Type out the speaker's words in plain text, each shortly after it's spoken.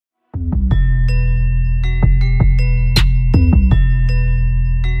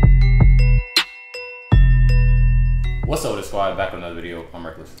Squad, back with another video. I'm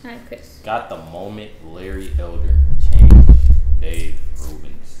Recklezz. Hi, Chris. Got the moment Larry Elder changed Dave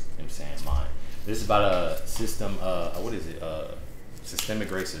Rubin's, mind. This is about a system, what is it? Systemic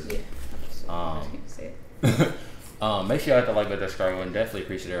racism. Yeah. Make sure you hit the like button, subscribe button. Definitely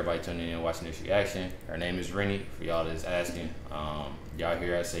appreciate everybody tuning in and watching this reaction. Her name is Rennie, for y'all that's asking. Y'all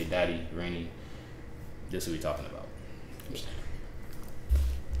hear I say Daddy, Rennie. This is what we talking about.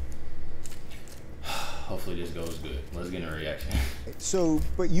 Hopefully this goes good. Let's get a reaction. So,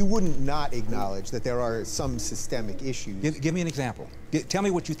 but you wouldn't not acknowledge that there are some systemic issues. Give me an example. Tell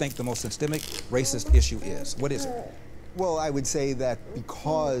me what you think the most systemic racist issue is. What is it? Well, I would say that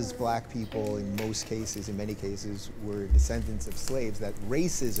because black people in most cases, in many cases, were descendants of slaves, that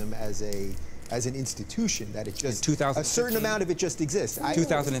racism as an institution, that it just, a certain amount of it just exists.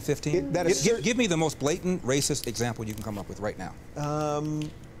 2015? Give me the most blatant racist example you can come up with right now.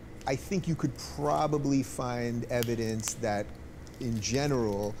 I think you could probably find evidence that, in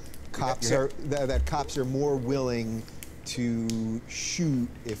general, cops are more willing to shoot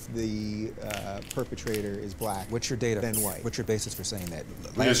if the perpetrator is black. What's your data? Than white. What's your basis for saying that?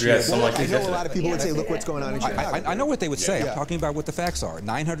 I know a lot of people would say, "Look what's going on in Chicago." I know what they would say. I'm talking about what the facts are.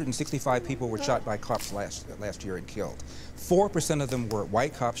 965 people were shot by cops last year and killed. 4% of them were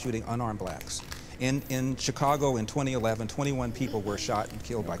white cops shooting unarmed blacks. In Chicago in 2011, 21 people were shot and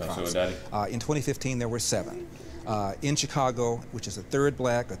killed by cops. In 2015, there were 7. In Chicago, which is a third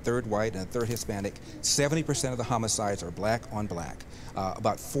black, a third white, and a third Hispanic, 70% of the homicides are black on black.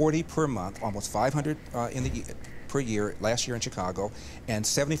 About 40 per month, almost 500 per year last year in Chicago, and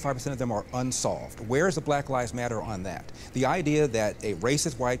 75% of them are unsolved. Where is the Black Lives Matter on that? The idea that a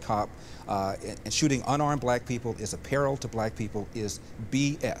racist white cop and shooting unarmed black people is a peril to black people is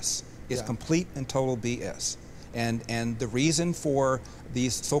BS. It's complete and total BS. And the reason for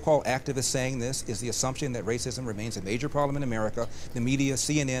these so-called activists saying this is the assumption that racism remains a major problem in America. The media,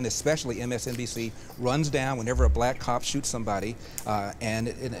 CNN, especially MSNBC, runs down whenever a black cop shoots somebody, and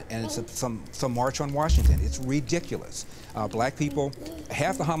it's some march on Washington. It's ridiculous. Black people,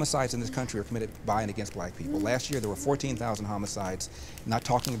 half the homicides in this country are committed by and against black people. Last year there were 14,000 homicides. I'm not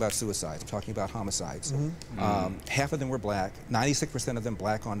talking about suicides, I'm talking about homicides. Half of them were black, 96% of them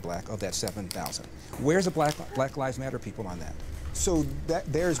black on black of that 7,000. Where's the Black Lives Matter people on that? So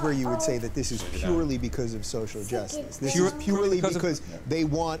there's where you would say that this is purely because of social justice. This is purely because they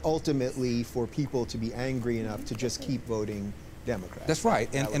want ultimately for people to be angry enough to just keep voting Democrat. That's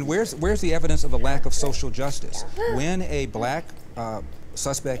right. And where's the evidence of a lack of social justice? When a black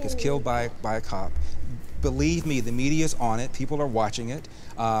suspect is killed by a cop, believe me, the media's on it. People are watching it,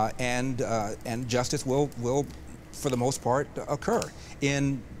 and justice will, for the most part, occur.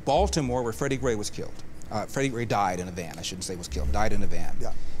 In Baltimore, where Freddie Gray was killed. Freddie Gray died in a van. I shouldn't say was killed. Died in a van.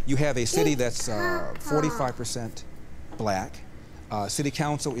 Yeah. You have a city that's 45% black. City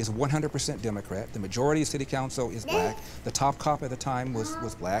council is 100% Democrat. The majority of city council is black. The top cop at the time was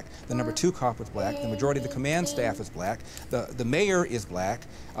black. The number 2 cop was black. The majority of the command staff is black. The mayor is black.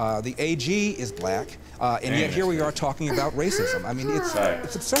 The AG is black. And yet here we are talking about racism. I mean, it's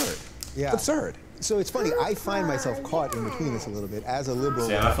absurd. Yeah. It's absurd. So it's funny, I find myself caught in between this a little bit as a liberal.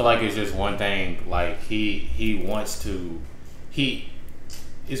 See, I feel like it's just one thing, like he wants to,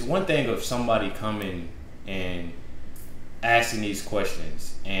 it's one thing of somebody coming and asking these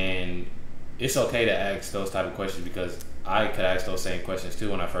questions, and it's okay to ask those type of questions because I could ask those same questions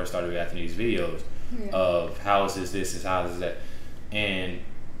too when I first started reacting to these videos of how is this and how is that, and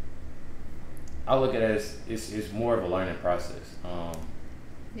I look at it as it's more of a learning process.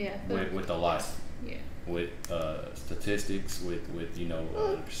 With a lot. Yeah. With statistics, with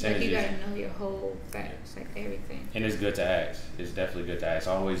percentages. Like you gotta know your whole facts, like everything. And it's good to ask. It's definitely good to ask.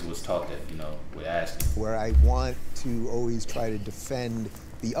 I always was taught that, with asking. Where I want to always try to defend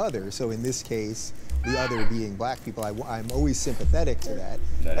the other. So in this case, the other being black people, I'm always sympathetic to that.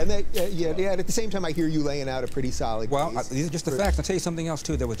 And that, at the same time, I hear you laying out a pretty solid case. These are just the facts. I'll tell you something else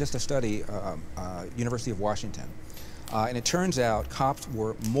too. There was just a study, University of Washington. And it turns out cops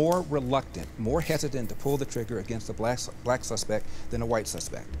were more reluctant, more hesitant to pull the trigger against a black suspect than a white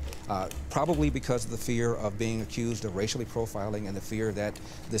suspect. Probably because of the fear of being accused of racially profiling and the fear that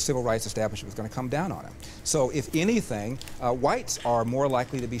the civil rights establishment was going to come down on him. So if anything, whites are more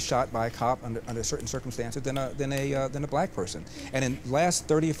likely to be shot by a cop under certain circumstances than a black person. And in the last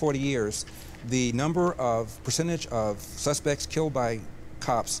 30 or 40 years, the percentage of suspects killed by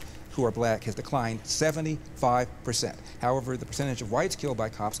cops who are black has declined 75%. However, the percentage of whites killed by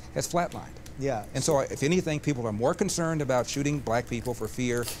cops has flatlined. Yeah. And so if anything, people are more concerned about shooting black people for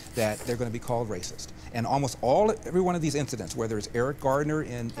fear that they're going to be called racist. And almost every one of these incidents, whether it's Eric Gardner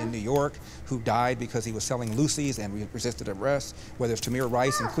in New York, who died because he was selling Lucy's and resisted arrest, whether it's Tamir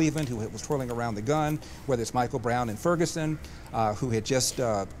Rice in Cleveland, who was twirling around the gun, whether it's Michael Brown in Ferguson, who had just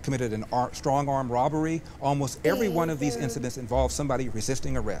committed an strong arm robbery, almost every one of these incidents involves somebody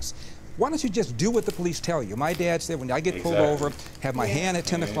resisting arrest. Why don't you just do what the police tell you? My dad said, when I get pulled over, have my hand at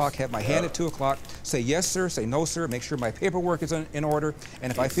 10 o'clock, have my hand at 2 o'clock, say yes, sir, say no, sir, make sure my paperwork is in order,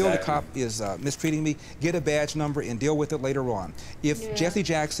 and if I feel the cop is mistreating me, get a badge number and deal with it later on. If Jesse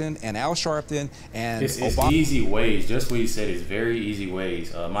Jackson and Al Sharpton and it's easy ways, just what you said, it's very easy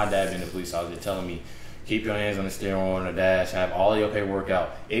ways. My dad being the police officer telling me, keep your hands on the steering wheel and the dash, have all your paperwork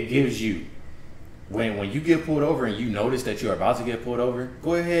out. It gives you, when you get pulled over and you notice that you're about to get pulled over,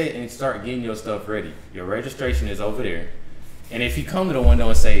 go ahead and start getting your stuff ready. Your registration is over there. And if you come to the window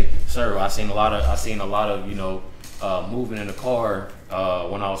and say, sir, I seen a lot of you know, moving in the car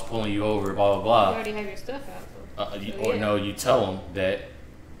when I was pulling you over, blah, blah, blah. You already have your stuff out. No, you tell them that,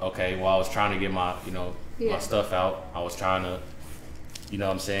 okay, well, I was trying to get my, you know, my stuff out. I was trying to, you know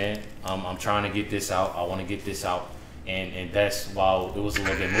what I'm saying? I'm trying to get this out. I want to get this out. And that's why it was a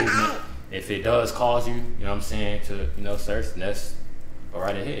little bit movement. If it does cause you, you know what I'm saying, to, you know, search, then that's all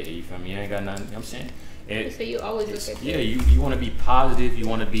right ahead. You feel me? You ain't got nothing, you know what I'm saying? So you always look at you want to be positive. You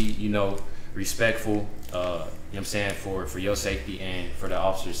want to be, you know, respectful, you know what I'm saying, for your safety and for the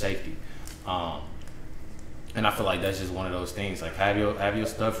officer's safety. And I feel like that's just one of those things. Like, have your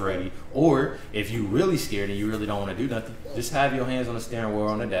stuff ready. Or if you really scared and you really don't want to do nothing, just have your hands on the steering wheel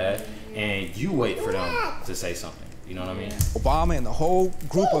on the dash and you wait for them to say something. You know what I mean? Obama and the whole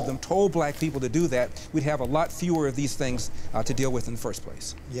group of them told black people to do that. We'd have a lot fewer of these things to deal with in the first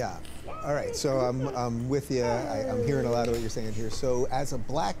place. Yeah. All right. So I'm with you. I'm hearing a lot of what you're saying here. So as a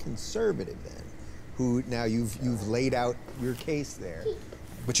black conservative, then, who now you've laid out your case there.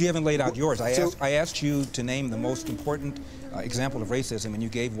 But you haven't laid out yours. I asked you to name the most important example of racism, and you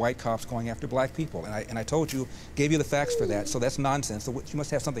gave white cops going after black people. And I told you, gave you the facts for that. So that's nonsense. So you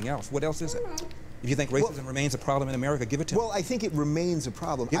must have something else. What else is it? If you think racism remains a problem in America, give it to me. Well, I think it remains a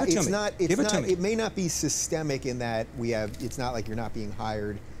problem. Give it to me. It may not be systemic in that it's not like you're not being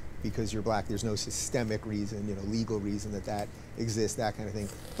hired because you're black. There's no systemic reason, you know, legal reason that exists, that kind of thing.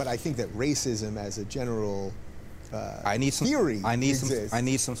 But I think that racism as a general theory exists. I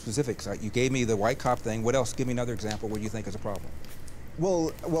need some specifics. You gave me the white cop thing. What else? Give me another example where you think is a problem.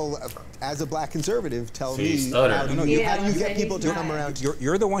 Well, as a black conservative, tell me how do you get people to come around?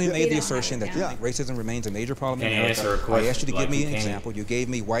 You're the one who made the assertion that you think racism remains a major problem in America. I asked you to give me an example. You gave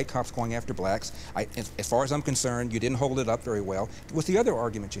me white cops going after blacks. As far as I'm concerned, you didn't hold it up very well. What's the other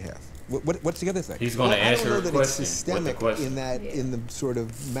argument you have? What's the other thing? He's going to answer I don't know a that question. It's systemic in the sort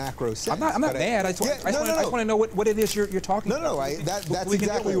of macro sense. I'm not mad. I just want to know what it is you're talking about. That's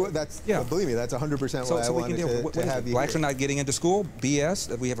exactly what. Believe me, that's 100% what I wanted to have you. Blacks are not getting into school.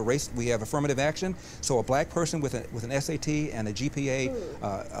 BS. We have affirmative action. So a black person with an SAT and a GPA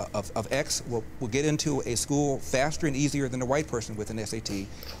of X will get into a school faster and easier than a white person with an SAT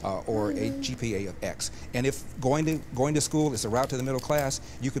or a GPA of X. And if going to school is a route to the middle class,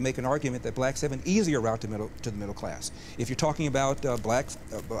 you can make an argument that blacks have an easier route to the middle class. If you're talking about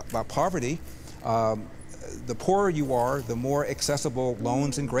about poverty, the poorer you are, the more accessible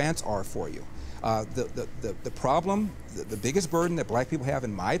loans and grants are for you. The problem, the biggest burden that black people have,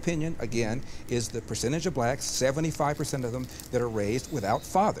 in my opinion, again, is the percentage of blacks, 75% of them, that are raised without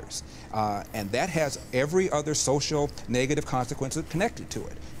fathers. And that has every other social negative consequence connected to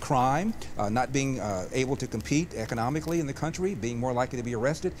it. Crime, not being able to compete economically in the country, being more likely to be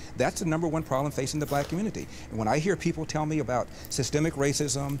arrested, that's the #1 problem facing the black community. And when I hear people tell me about systemic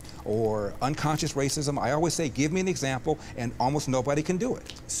racism or unconscious racism, I always say, give me an example, and almost nobody can do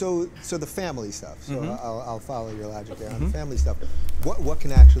it. So the family stuff, so I'll follow your logic there on the family stuff. What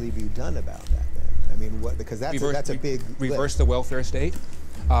can actually be done about that then? I mean, because that's a big reverse lift. The welfare state.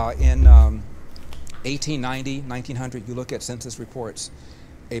 In 1890, 1900, you look at census reports,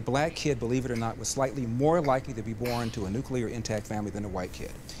 a black kid, believe it or not, was slightly more likely to be born to a nuclear intact family than a white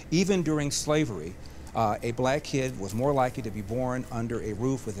kid. Even during slavery, a black kid was more likely to be born under a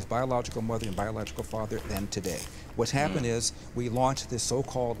roof with his biological mother and biological father than today. What's happened is we launched this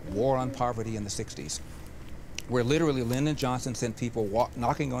so-called war on poverty in the 60s, where literally Lyndon Johnson sent people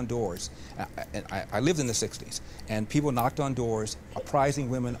knocking on doors. I lived in the 60s, and people knocked on doors apprising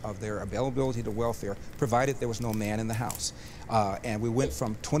women of their availability to welfare, provided there was no man in the house. And we went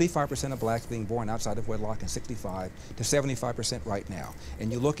from 25% of blacks being born outside of wedlock in '65 to 75% right now.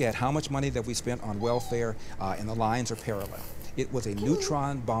 And you look at how much money that we spent on welfare, and the lines are parallel. It was a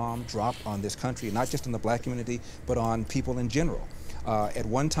neutron bomb dropped on this country, not just on the black community, but on people in general. At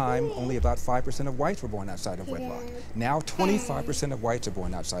one time, only about 5% of whites were born outside of wedlock. Now 25% of whites are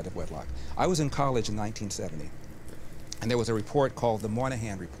born outside of wedlock. I was in college in 1970, and there was a report called the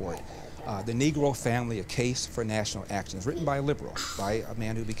Moynihan Report, The Negro Family, A Case for National Action. It's written by a liberal, by a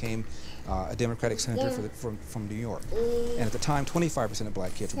man who became a Democratic senator from New York. And at the time, 25% of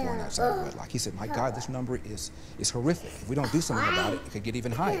black kids were born outside of wedlock. He said, my God, this number is horrific. If we don't do something about it, it could get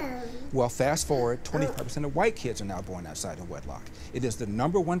even higher. Well, fast forward, 25% of white kids are now born outside of wedlock. It is the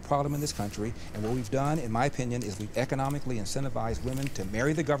 #1 problem in this country, and what we've done, in my opinion, is we've economically incentivized women to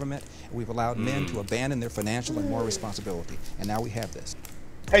marry the government, and we've allowed men to abandon their financial and moral responsibility. And now we have this.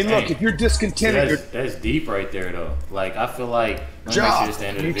 Hey, look, if you're discontented, that's deep right there, though. Like, I feel like job,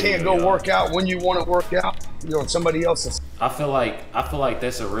 you can't go work out when you want to work out. You're on somebody else's. I feel like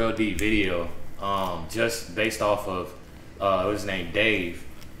that's a real deep video. Just based off of what's his name, Dave.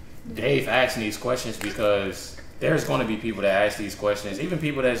 Dave asking these questions because there's going to be people that ask these questions, even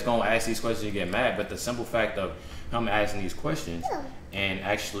people that's going to ask these questions and get mad. But the simple fact of him asking these questions and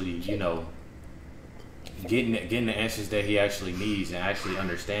actually, you know, getting the answers that he actually needs and actually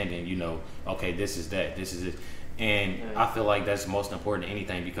understanding, you know, okay, this is that, this is it. And I feel like that's most important than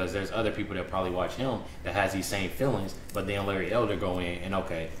anything, because there's other people that probably watch him that has these same feelings, but then Larry Elder go in and,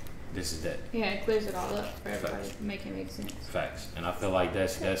 okay, this is that. Yeah, it clears it all up for everybody to make it make sense. Facts. And I feel like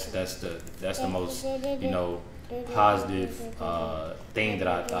that's the most, you know, positive thing that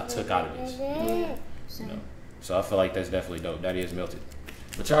I took out of this. You know? So I feel like that's definitely dope. That is Milton.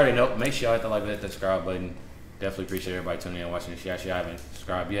 But you already know, make sure y'all hit the like button, hit the subscribe button. Definitely appreciate everybody tuning in and watching this. If you haven't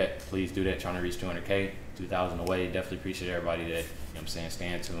subscribed yet, please do that. Trying to reach 200K, 2,000 away. Definitely appreciate everybody that, you know what I'm saying,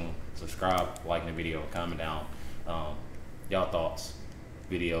 stay tuned, subscribe, like the video, comment down y'all thoughts,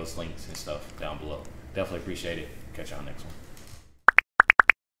 videos, links, and stuff down below. Definitely appreciate it. Catch y'all next one.